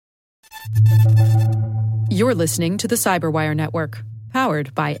You're listening to the Cyberwire Network,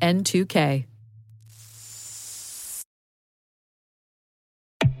 powered by N2K.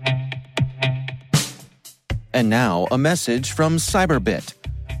 And now, a message from Cyberbit.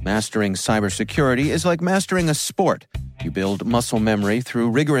 Mastering cybersecurity is like mastering a sport. You build muscle memory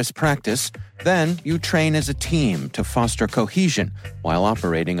through rigorous practice, then you train as a team to foster cohesion while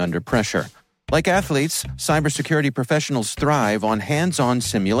operating under pressure. Like athletes, cybersecurity professionals thrive on hands-on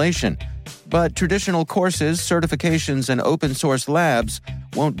simulation. But traditional courses, certifications, and open-source labs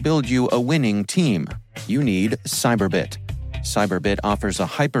won't build you a winning team. You need Cyberbit. Cyberbit offers a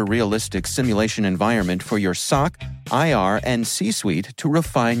hyper-realistic simulation environment for your SOC, IR, and C-suite to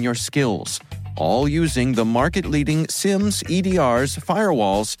refine your skills, all using the market-leading SIMs, EDRs,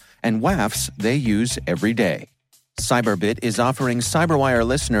 firewalls, and WAFs they use every day. Cyberbit is offering Cyberwire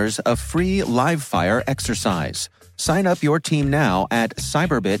listeners a free live-fire exercise. Sign up your team now at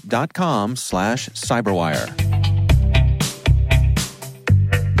cyberbit.com/cyberwire.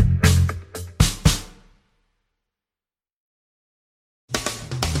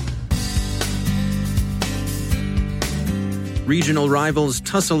 Regional rivals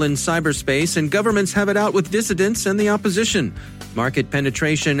tussle in cyberspace, and governments have it out with dissidents and the opposition. Market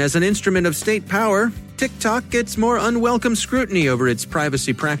penetration as an instrument of state power. TikTok gets more unwelcome scrutiny over its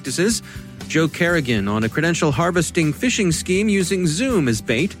privacy practices. Joe Carrigan on a credential harvesting phishing scheme using Zoom as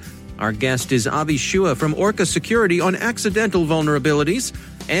bait. Our guest is Avi Shua from Orca Security on accidental vulnerabilities.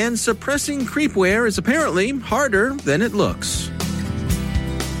 And suppressing creepware is apparently harder than it looks.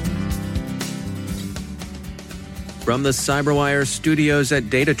 From the Cyberwire studios at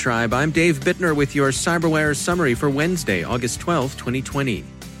Data Tribe, I'm Dave Bittner with your Cyberwire summary for Wednesday, August 12, 2020.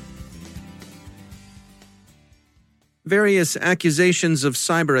 Various accusations of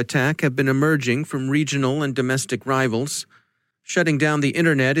cyber attack have been emerging from regional and domestic rivals. Shutting down the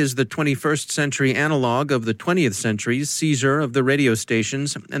internet is the 21st century analog of the 20th century's seizure of the radio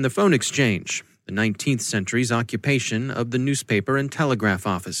stations and the phone exchange, the 19th century's occupation of the newspaper and telegraph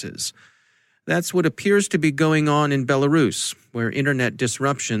offices. That's what appears to be going on in Belarus, where internet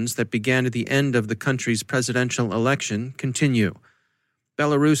disruptions that began at the end of the country's presidential election continue.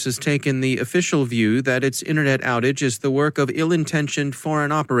 Belarus has taken the official view that its internet outage is the work of ill-intentioned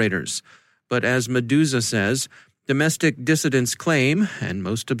foreign operators. But as Meduza says, domestic dissidents claim, and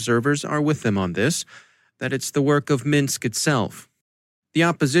most observers are with them on this, that it's the work of Minsk itself. The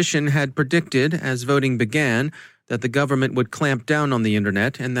opposition had predicted, as voting began, that the government would clamp down on the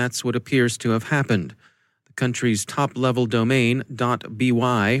internet, and that's what appears to have happened. The country's top-level domain,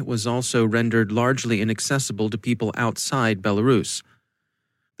 .by, was also rendered largely inaccessible to people outside Belarus.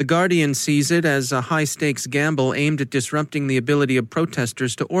 The Guardian sees it as a high-stakes gamble aimed at disrupting the ability of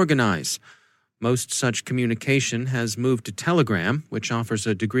protesters to organize. Most such communication has moved to Telegram, which offers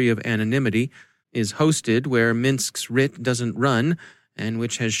a degree of anonymity, is hosted where Minsk's writ doesn't run, and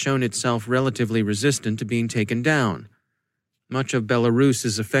which has shown itself relatively resistant to being taken down. Much of Belarus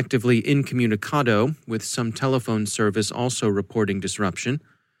is effectively incommunicado, with some telephone service also reporting disruption.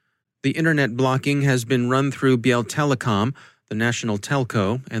 The internet blocking has been run through Beltelecom, the national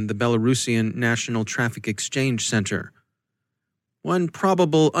telco, and the Belarusian National Traffic Exchange Center. One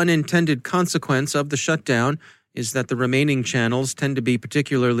probable unintended consequence of the shutdown is that the remaining channels tend to be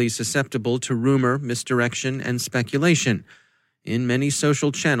particularly susceptible to rumor, misdirection, and speculation. In many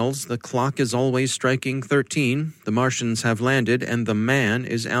social channels, the clock is always striking 13, the Martians have landed, and the man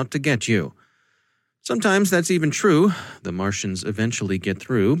is out to get you. Sometimes that's even true. The Martians eventually get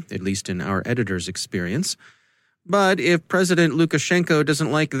through, at least in our editor's experience. But if President Lukashenko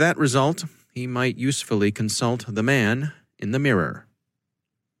doesn't like that result, he might usefully consult the man in the mirror.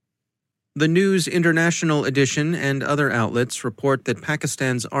 The News International edition and other outlets report that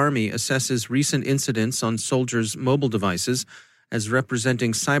Pakistan's army assesses recent incidents on soldiers' mobile devices as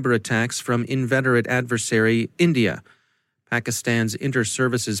representing cyber attacks from inveterate adversary India. Pakistan's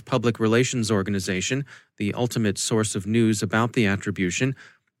Inter-Services Public Relations Organization, the ultimate source of news about the attribution,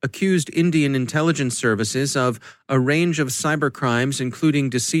 accused Indian intelligence services of a range of cybercrimes including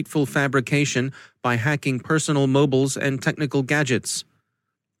deceitful fabrication by hacking personal mobiles and technical gadgets.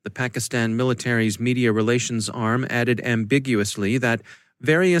 The Pakistan military's media relations arm added ambiguously that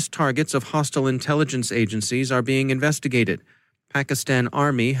various targets of hostile intelligence agencies are being investigated. Pakistan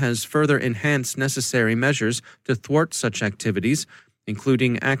Army has further enhanced necessary measures to thwart such activities,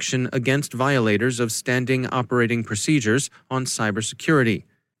 including action against violators of standing operating procedures on cybersecurity.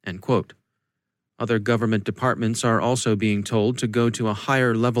 End quote. Other government departments are also being told to go to a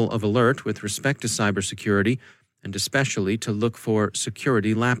higher level of alert with respect to cybersecurity, and especially to look for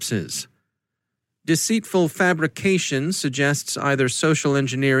security lapses. Deceitful fabrication suggests either social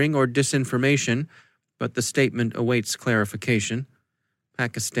engineering or disinformation, but the statement awaits clarification.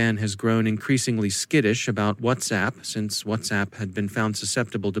 Pakistan has grown increasingly skittish about WhatsApp since WhatsApp had been found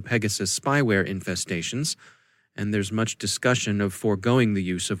susceptible to Pegasus spyware infestations, and there's much discussion of foregoing the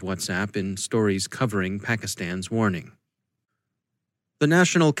use of WhatsApp in stories covering Pakistan's warning. The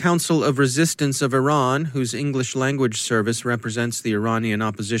National Council of Resistance of Iran, whose English language service represents the Iranian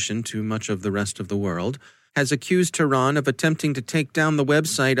opposition to much of the rest of the world, has accused Tehran of attempting to take down the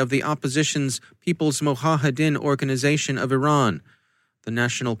website of the opposition's People's Mojahedin Organization of Iran. The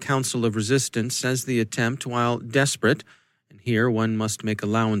National Council of Resistance says the attempt, while desperate, and here one must make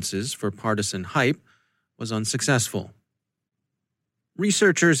allowances for partisan hype, was unsuccessful.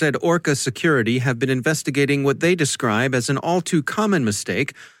 Researchers at Orca Security have been investigating what they describe as an all-too-common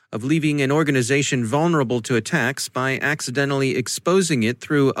mistake of leaving an organization vulnerable to attacks by accidentally exposing it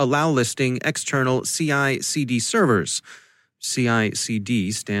through allow-listing external CI/CD servers.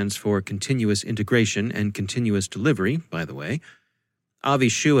 CI/CD stands for Continuous Integration and Continuous Delivery, by the way. Avi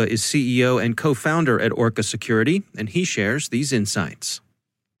Shua is CEO and co-founder at Orca Security, and he shares these insights.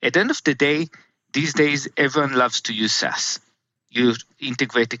 At the end of the day, these days everyone loves to use SaaS. You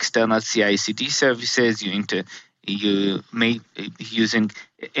integrate external CI/CD services, you may be using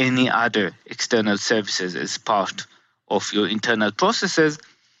any other external services as part of your internal processes,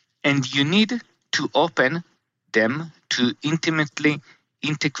 and you need to open them to intimately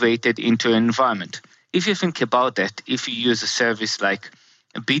integrate it into your environment. If you think about that, if you use a service like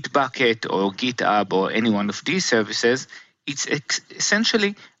Bitbucket or GitHub or any one of these services, it's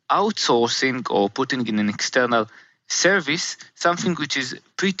essentially outsourcing or putting in an external service something which is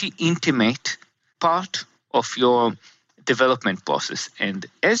pretty intimate part of your development process. And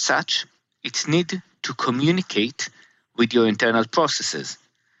as such, it's need to communicate with your internal processes.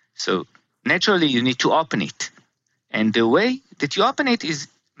 So naturally, you need to open it. And the way that you open it is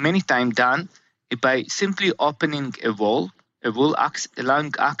many times done by simply opening a role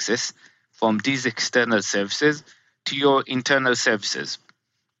allowing access from these external services to your internal services.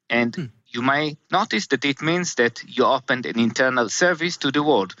 And you might notice that it means that you opened an internal service to the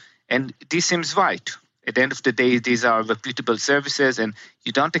world. And this seems right. At the end of the day, these are reputable services, and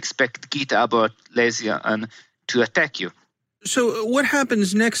you don't expect GitHub or Atlassian to attack you. So what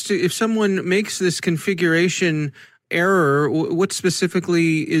happens next if someone makes this configuration error? What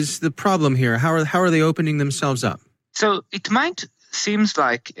specifically is the problem here? How are they opening themselves up? So it might seem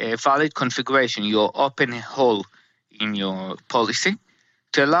like a valid configuration. You open a hole in your policy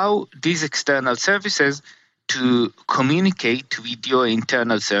to allow these external services to communicate with your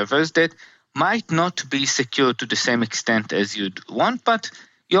internal servers that might not be secure to the same extent as you'd want, but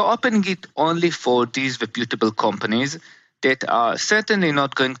you're opening it only for these reputable companies that are certainly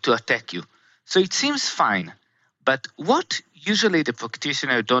not going to attack you. So it seems fine. But what usually the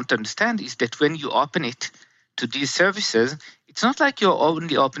practitioner don't understand is that when you open it to these services, it's not like you're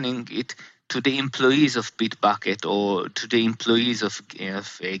only opening it to the employees of Bitbucket or to the employees of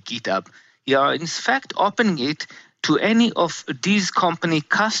GitHub. You are in fact opening it to any of these company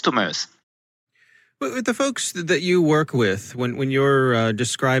customers. But with the folks that you work with, when you're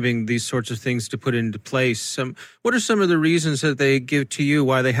describing these sorts of things to put into place, what are some of the reasons that they give to you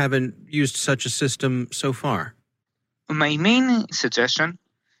why they haven't used such a system so far? My main suggestion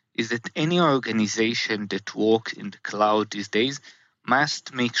is that any organization that works in the cloud these days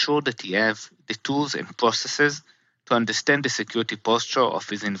must make sure that you have the tools and processes to understand the security posture of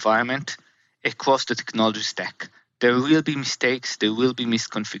his environment across the technology stack. There will be mistakes, there will be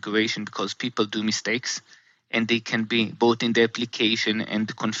misconfiguration because people do mistakes, and they can be both in the application and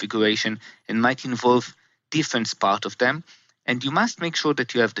the configuration and might involve different parts of them. And you must make sure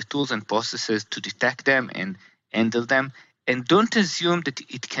that you have the tools and processes to detect them and handle them. And don't assume that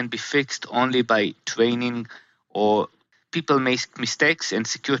it can be fixed only by training, or people make mistakes and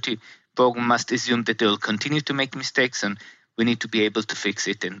security program must assume that they will continue to make mistakes, and we need to be able to fix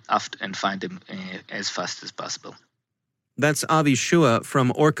it and find them as fast as possible. That's Avi Shua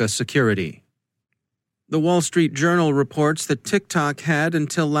from Orca Security. The Wall Street Journal reports that TikTok had,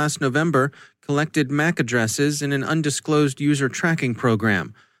 until last November, collected MAC addresses in an undisclosed user tracking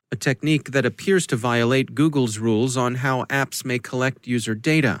program, a technique that appears to violate Google's rules on how apps may collect user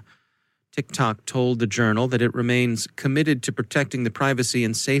data. TikTok told the Journal that it remains committed to protecting the privacy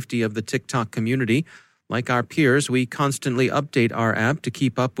and safety of the TikTok community. Like our peers, we constantly update our app to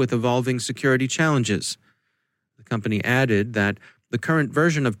keep up with evolving security challenges. The company added that the current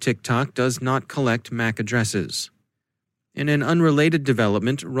version of TikTok does not collect MAC addresses. In an unrelated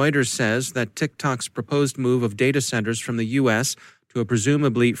development, Reuters says that TikTok's proposed move of data centers from the U.S. to a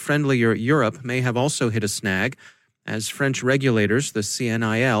presumably friendlier Europe may have also hit a snag, as French regulators, the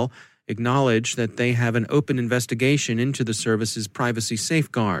CNIL, acknowledge that they have an open investigation into the service's privacy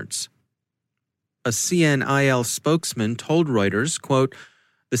safeguards. A CNIL spokesman told Reuters, quote,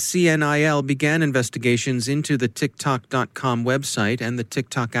 "The CNIL began investigations into the TikTok.com website and the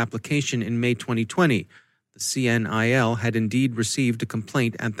TikTok application in May 2020. The CNIL had indeed received a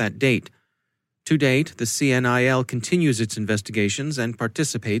complaint at that date. To date, the CNIL continues its investigations and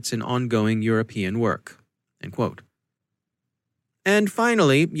participates in ongoing European work." End quote. And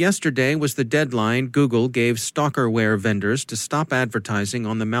finally, yesterday was the deadline Google gave stalkerware vendors to stop advertising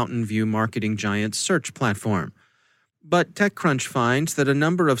on the Mountain View marketing giant's search platform. But TechCrunch finds that a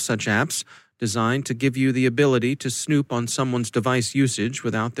number of such apps, designed to give you the ability to snoop on someone's device usage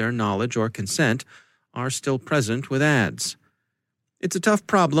without their knowledge or consent, are still present with ads. It's a tough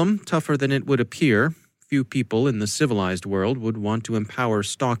problem, tougher than it would appear. Few people in the civilized world would want to empower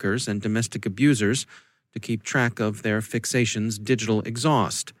stalkers and domestic abusers to keep track of their fixation's digital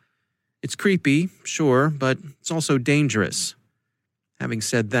exhaust. It's creepy, sure, but it's also dangerous. Having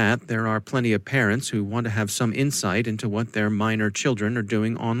said that, there are plenty of parents who want to have some insight into what their minor children are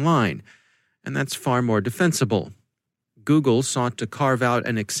doing online, and that's far more defensible. Google sought to carve out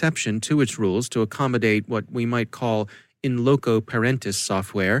an exception to its rules to accommodate what we might call in loco parentis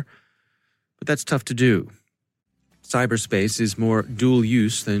software, but that's tough to do. Cyberspace is more dual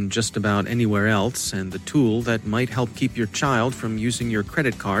use than just about anywhere else, and the tool that might help keep your child from using your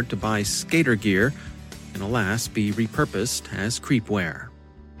credit card to buy skater gear can, alas, be repurposed as creepware.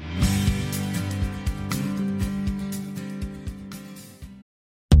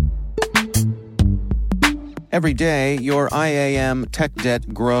 Every day, your IAM tech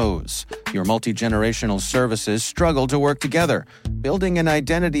debt grows. Your multi-generational services struggle to work together. Building an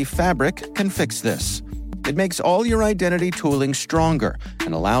identity fabric can fix this. It makes all your identity tooling stronger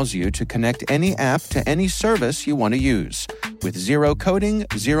and allows you to connect any app to any service you want to use, with zero coding,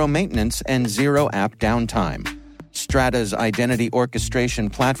 zero maintenance, and zero app downtime. Strata's identity orchestration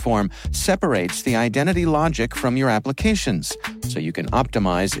platform separates the identity logic from your applications, so you can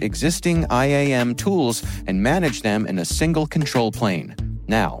optimize existing IAM tools and manage them in a single control plane.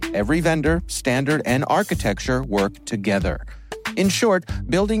 Now, every vendor, standard, and architecture work together. In short,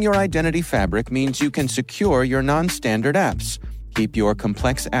 building your identity fabric means you can secure your non-standard apps, keep your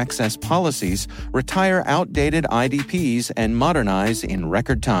complex access policies, retire outdated IDPs, and modernize in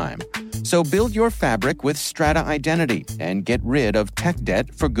record time. So build your fabric with Strata Identity and get rid of tech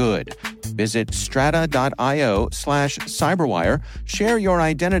debt for good. Visit strata.io/cyberwire, share your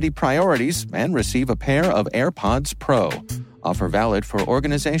identity priorities, and receive a pair of AirPods Pro. Offer valid for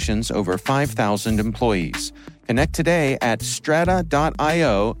organizations over 5,000 employees. Connect today at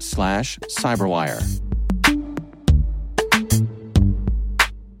strata.io/cyberwire.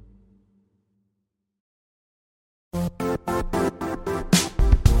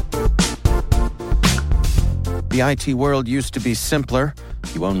 The IT world used to be simpler.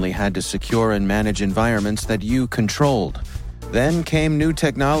 You only had to secure and manage environments that you controlled. Then came new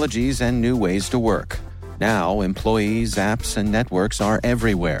technologies and new ways to work. Now, employees, apps, and networks are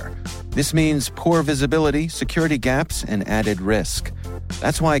everywhere. This means poor visibility, security gaps, and added risk.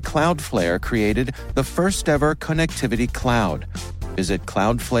 That's why Cloudflare created the first-ever connectivity cloud. Visit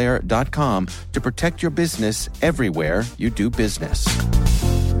cloudflare.com to protect your business everywhere you do business.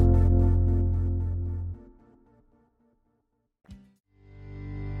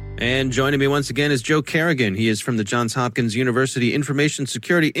 And joining me once again is Joe Carrigan. He is from the Johns Hopkins University Information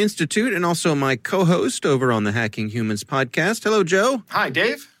Security Institute and also my co-host over on the Hacking Humans podcast. Hello, Joe. Hi,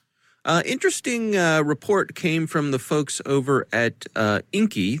 Dave. Interesting report came from the folks over at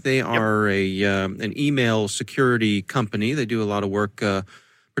Inky. They are an email security company. They do a lot of work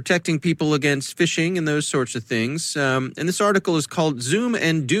protecting people against phishing and those sorts of things. And this article is called Zoom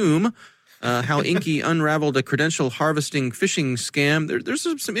and Doom, how Inky unraveled a credential harvesting phishing scam. There's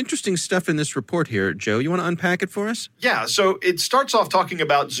some interesting stuff in this report here, Joe. You want to unpack it for us? Yeah, so it starts off talking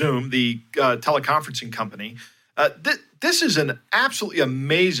about Zoom, the teleconferencing company. This is an absolutely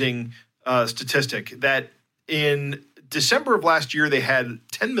amazing statistic that in December of last year, they had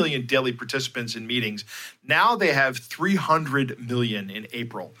 10 million daily participants in meetings. Now they have 300 million in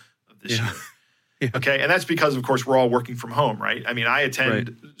April of this year. Yeah. Okay, and that's because, of course, we're all working from home, right? I mean, I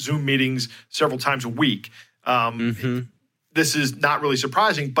attend Zoom meetings several times a week. This is not really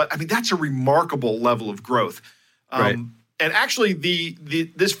surprising, but I mean, that's a remarkable level of growth. And actually,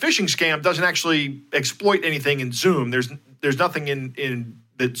 this phishing scam doesn't actually exploit anything in Zoom. There's nothing in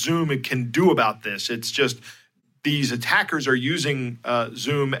that Zoom can do about this. It's just these attackers are using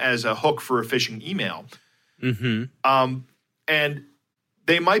Zoom as a hook for a phishing email. And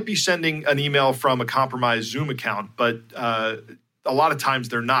they might be sending an email from a compromised Zoom account, but a lot of times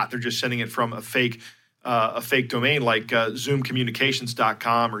they're not. They're just sending it from a fake domain like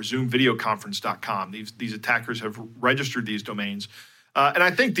zoomcommunications.com or zoomvideoconference.com. These attackers have registered these domains. And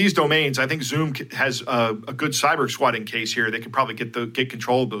I think these domains, I think Zoom has a good cyber squatting case here. They could probably get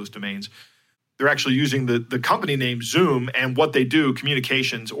control of those domains. They're actually using the company name Zoom and what they do,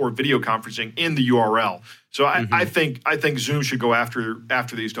 communications or video conferencing, in the URL. So I think Zoom should go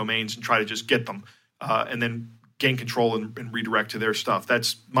after these domains and try to just get them and then gain control and redirect to their stuff.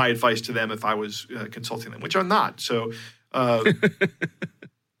 That's my advice to them if I was consulting them, which I'm not. So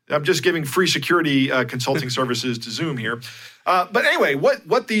I'm just giving free security consulting services to Zoom here. But anyway,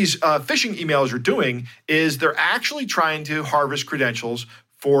 what these phishing emails are doing is they're actually trying to harvest credentials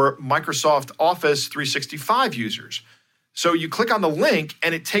for Microsoft Office 365 users. So you click on the link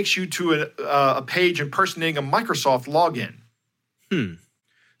and it takes you to a page impersonating a Microsoft login.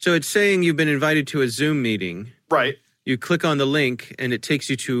 So it's saying you've been invited to a Zoom meeting. Right. You click on the link and it takes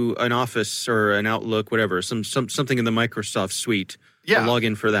you to an Office or an Outlook, whatever, something in the Microsoft suite. Yeah. Log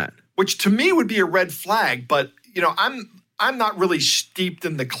in for that. Which to me would be a red flag, but I'm not really steeped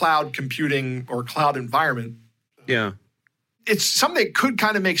in the cloud computing or cloud environment. Yeah. It's something that could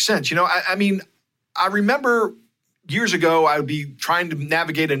kind of make sense. I mean, I remember years ago, I would be trying to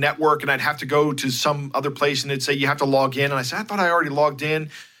navigate a network and I'd have to go to some other place and it'd say, you have to log in. And I said, I thought I already logged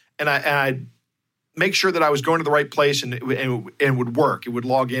in. And I'd make sure that I was going to the right place and it would work. It would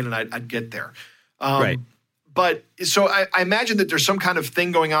log in and I'd get there. Right. But so I imagine that there's some kind of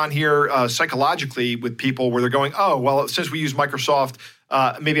thing going on here psychologically with people where they're going, oh, well, since we use Microsoft,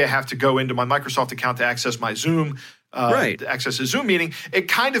 maybe I have to go into my Microsoft account to access my Zoom, to access a Zoom meeting. It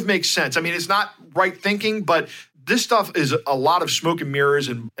kind of makes sense. I mean, it's not right thinking, but this stuff is a lot of smoke and mirrors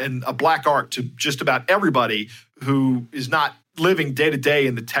and a black art to just about everybody who is not living day to day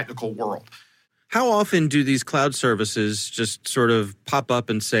in the technical world. How often do these cloud services just sort of pop up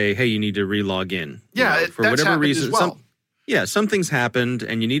and say, hey, you need to re-log in? Yeah, for whatever reason. As well. Something's happened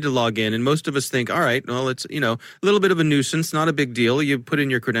and you need to log in. And most of us think, all right, well, it's, a little bit of a nuisance, not a big deal. You put in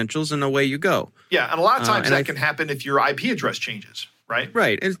your credentials and away you go. Yeah, and a lot of times that can happen if your IP address changes, right?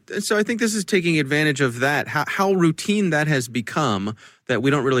 Right. And so I think this is taking advantage of that, how routine that has become, that we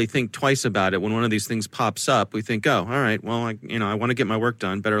don't really think twice about it. When one of these things pops up, we think, oh, all right, well, I want to get my work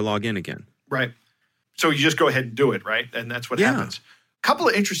done. Better log in again. Right. So you just go ahead and do it, right? And that's what happens. A couple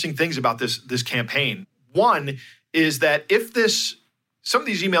of interesting things about this campaign. One is that some of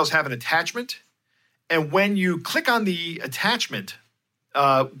these emails have an attachment, and when you click on the attachment,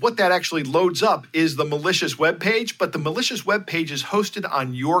 what that actually loads up is the malicious web page, but the malicious web page is hosted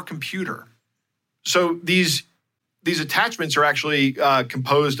on your computer. So these attachments are actually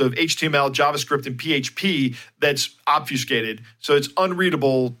composed of HTML, JavaScript, and PHP that's obfuscated. So it's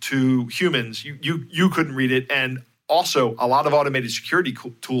unreadable to humans. You couldn't read it. And also, a lot of automated security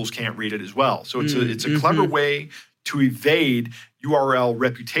tools can't read it as well. So it's a clever way to evade URL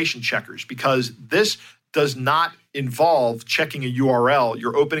reputation checkers, because this does not involve checking a URL.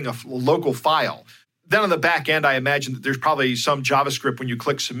 You're opening a local file. Then on the back end, I imagine that there's probably some JavaScript when you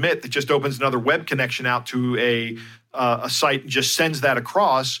click submit that just opens another web connection out to a site and just sends that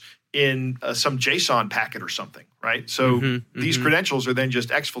across in some JSON packet or something, right? So these credentials are then just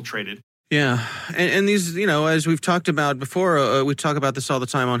exfiltrated. Yeah, and these, as we've talked about before, we talk about this all the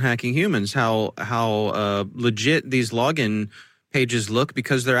time on Hacking Humans, how legit these login pages look,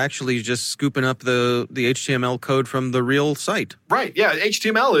 because they're actually just scooping up the HTML code from the real site. Right, yeah,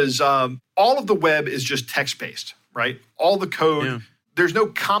 HTML is, all of the web is just text-based, right? All the code, there's no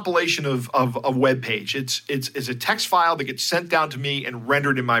compilation of a web page. It's a text file that gets sent down to me and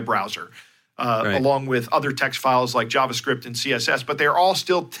rendered in my browser. Along with other text files like JavaScript and CSS, but they're all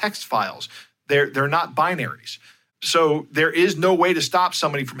still text files. They're not binaries. So there is no way to stop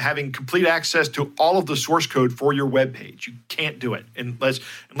somebody from having complete access to all of the source code for your web page. You can't do it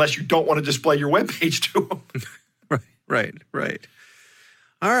unless you don't want to display your web page to them. Right.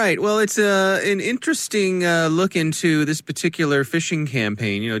 All right. Well, it's an interesting look into this particular phishing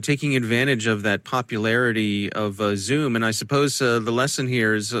campaign, taking advantage of that popularity of Zoom. And I suppose the lesson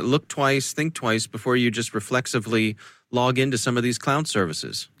here is look twice, think twice before you just reflexively log into some of these cloud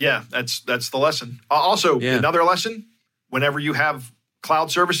services. Yeah, that's the lesson. Also, another lesson, whenever you have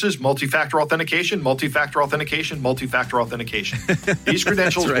cloud services, multi-factor authentication. These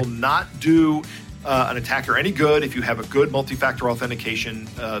credentials will not do an attacker any good if you have a good multi-factor authentication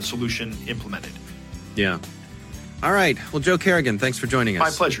solution implemented. Yeah. All right. Well, Joe Carrigan, thanks for joining us. My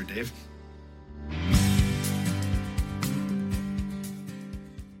pleasure, Dave.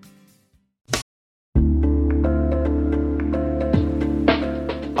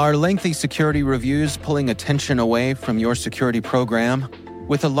 Are lengthy security reviews pulling attention away from your security program?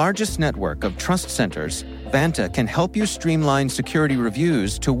 With the largest network of trust centers, Vanta can help you streamline security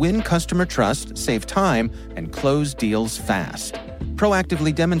reviews to win customer trust, save time, and close deals fast.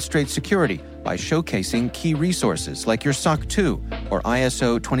 Proactively demonstrate security by showcasing key resources like your SOC 2 or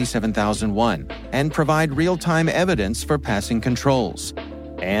ISO 27001 and provide real-time evidence for passing controls.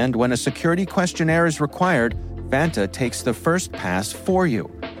 And when a security questionnaire is required, Vanta takes the first pass for you.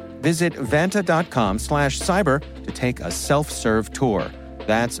 Visit vanta.com/cyber to take a self-serve tour.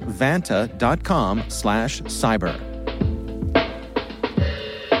 That's vanta.com/cyber.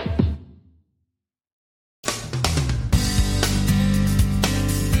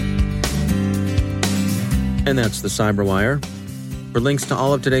 And that's the Cyberwire. For links to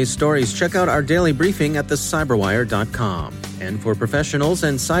all of today's stories, check out our daily briefing at thecyberwire.com. And for professionals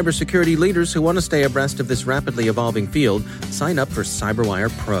and cybersecurity leaders who want to stay abreast of this rapidly evolving field, sign up for Cyberwire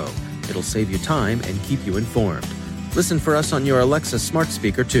Pro. It'll save you time and keep you informed. Listen for us on your Alexa smart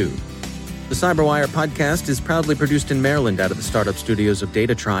speaker, too. The Cyberwire podcast is proudly produced in Maryland out of the startup studios of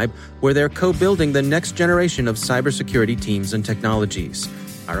Data Tribe, where they're co-building the next generation of cybersecurity teams and technologies.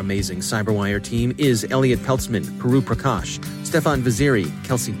 Our amazing Cyberwire team is Elliot Peltzman, Puru Prakash, Stefan Vaziri,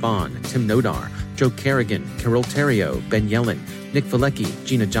 Kelsey Bond, Tim Nodar, Joe Kerrigan, Carol Terrio, Ben Yellen, Nick Valecki,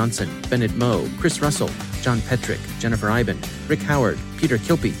 Gina Johnson, Bennett Moe, Chris Russell, John Petrick, Jennifer Iben, Rick Howard, Peter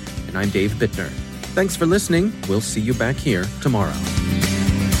Kilpie, and I'm Dave Bittner. Thanks for listening. We'll see you back here tomorrow.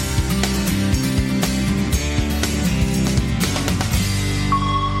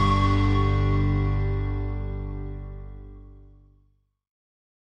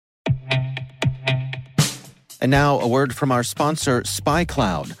 And now, a word from our sponsor,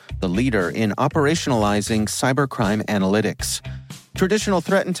 SpyCloud, the leader in operationalizing cybercrime analytics. Traditional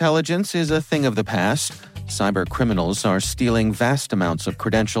threat intelligence is a thing of the past. Cyber criminals are stealing vast amounts of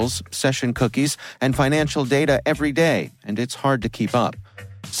credentials, session cookies, and financial data every day, and it's hard to keep up.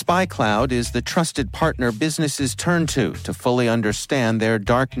 SpyCloud is the trusted partner businesses turn to fully understand their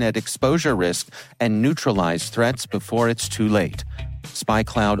darknet exposure risk and neutralize threats before it's too late.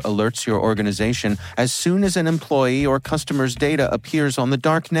 SpyCloud alerts your organization as soon as an employee or customer's data appears on the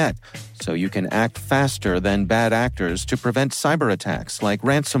dark net, so you can act faster than bad actors to prevent cyber attacks like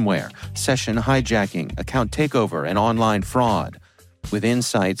ransomware, session hijacking, account takeover, and online fraud. With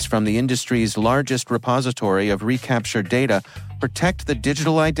insights from the industry's largest repository of recaptured data, protect the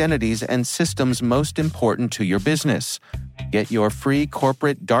digital identities and systems most important to your business. Get your free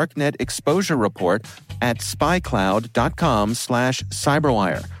corporate darknet exposure report at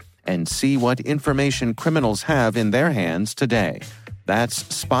spycloud.com/cyberwire and see what information criminals have in their hands today. That's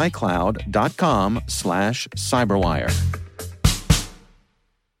spycloud.com/cyberwire.